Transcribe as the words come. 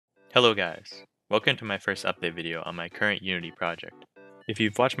Hello guys, welcome to my first update video on my current Unity project. If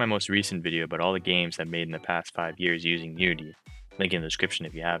you've watched my most recent video about all the games I've made in the past 5 years using Unity, link in the description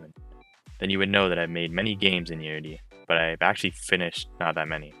if you haven't, then you would know that I've made many games in Unity, but I've actually finished not that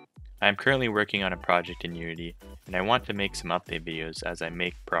many. I am currently working on a project in Unity, and I want to make some update videos as I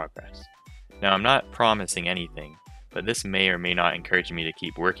make progress. Now I'm not promising anything, but this may or may not encourage me to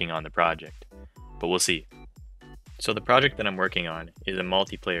keep working on the project, but we'll see. So the project that I'm working on is a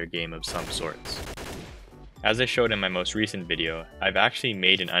multiplayer game of some sorts. As I showed in my most recent video, I've actually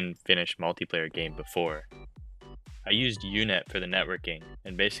made an unfinished multiplayer game before. I used UNet for the networking,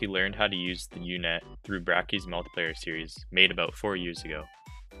 and basically learned how to use the UNet through Bracky's multiplayer series made about 4 years ago.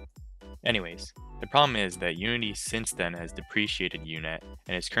 Anyways, the problem is that Unity since then has depreciated UNet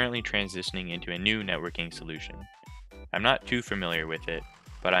and is currently transitioning into a new networking solution. I'm not too familiar with it,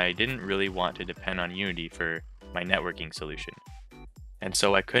 but I didn't really want to depend on Unity for my networking solution. And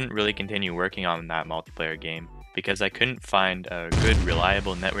so I couldn't really continue working on that multiplayer game because I couldn't find a good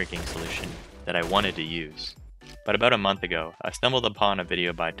reliable networking solution that I wanted to use. But about a month ago, I stumbled upon a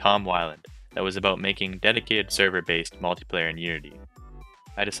video by Tom Weiland that was about making dedicated server-based multiplayer in Unity.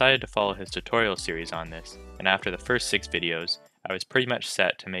 I decided to follow his tutorial series on this, and after the first 6 videos, I was pretty much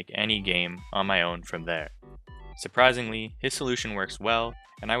set to make any game on my own from there. Surprisingly, his solution works well,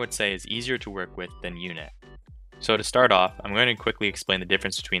 and I would say is easier to work with than UNet. So to start off, I'm going to quickly explain the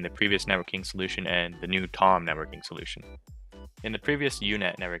difference between the previous networking solution and the new Tom networking solution. In the previous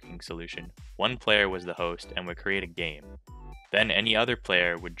UNet networking solution, one player was the host and would create a game. Then any other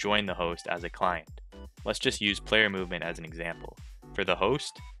player would join the host as a client. Let's just use player movement as an example. For the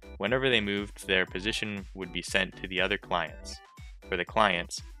host, whenever they moved, their position would be sent to the other clients. For the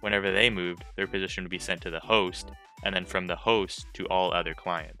clients, whenever they moved, their position would be sent to the host, and then from the host to all other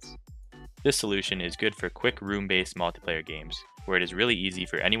clients. This solution is good for quick room-based multiplayer games, where it is really easy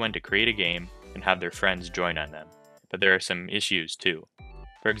for anyone to create a game and have their friends join on them. But there are some issues too.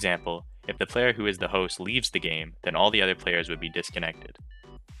 For example, if the player who is the host leaves the game, then all the other players would be disconnected.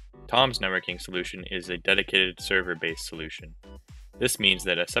 Tom's networking solution is a dedicated server-based solution. This means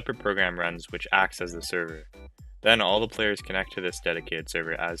that a separate program runs which acts as the server. Then all the players connect to this dedicated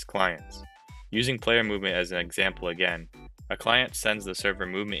server as clients. Using player movement as an example again, a client sends the server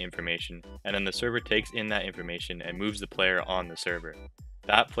movement information, and then the server takes in that information and moves the player on the server.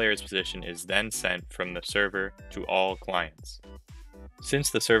 That player's position is then sent from the server to all clients. Since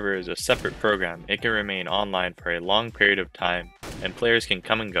the server is a separate program, it can remain online for a long period of time, and players can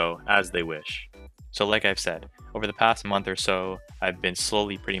come and go as they wish. So like I've said, over the past month or so, I've been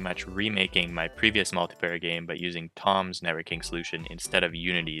slowly pretty much remaking my previous multiplayer game but using Tom's networking solution instead of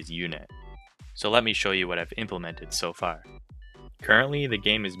Unity's UNet. So let me show you what I've implemented so far. Currently, the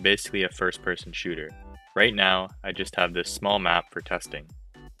game is basically a first-person shooter. Right now, I just have this small map for testing.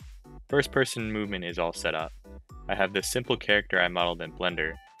 First-person movement is all set up. I have this simple character I modeled in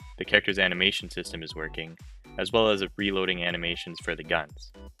Blender. The character's animation system is working, as well as reloading animations for the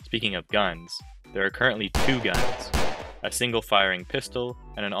guns. Speaking of guns, there are currently 2 guns, a single firing pistol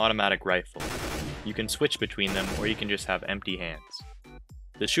and an automatic rifle. You can switch between them or you can just have empty hands.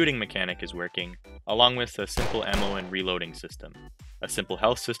 The shooting mechanic is working, along with a simple ammo and reloading system. A simple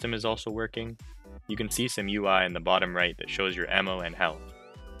health system is also working. You can see some UI in the bottom right that shows your ammo and health.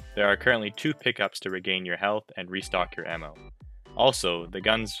 There are currently 2 pickups to regain your health and restock your ammo. Also, the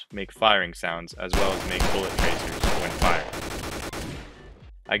guns make firing sounds as well as make bullet tracers when firing.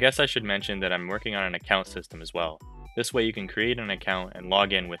 I guess I should mention that I'm working on an account system as well. This way you can create an account and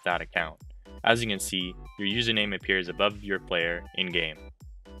log in with that account. As you can see, your username appears above your player in-game.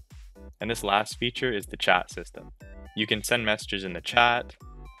 And this last feature is the chat system. You can send messages in the chat.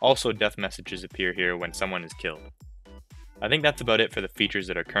 Also, death messages appear here when someone is killed. I think that's about it for the features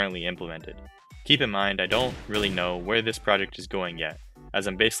that are currently implemented. Keep in mind, I don't really know where this project is going yet, as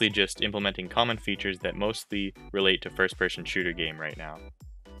I'm basically just implementing common features that mostly relate to first-person shooter game right now.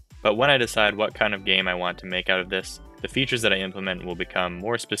 But when I decide what kind of game I want to make out of this, the features that I implement will become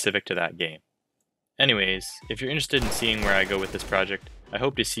more specific to that game. Anyways, if you're interested in seeing where I go with this project, I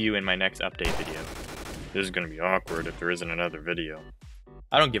hope to see you in my next update video. This is going to be awkward if there isn't another video.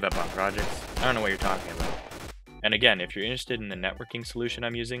 I don't give up on projects. I don't know what you're talking about. And again, if you're interested in the networking solution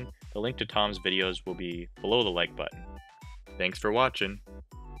I'm using, the link to Tom's videos will be below the like button. Thanks for watching.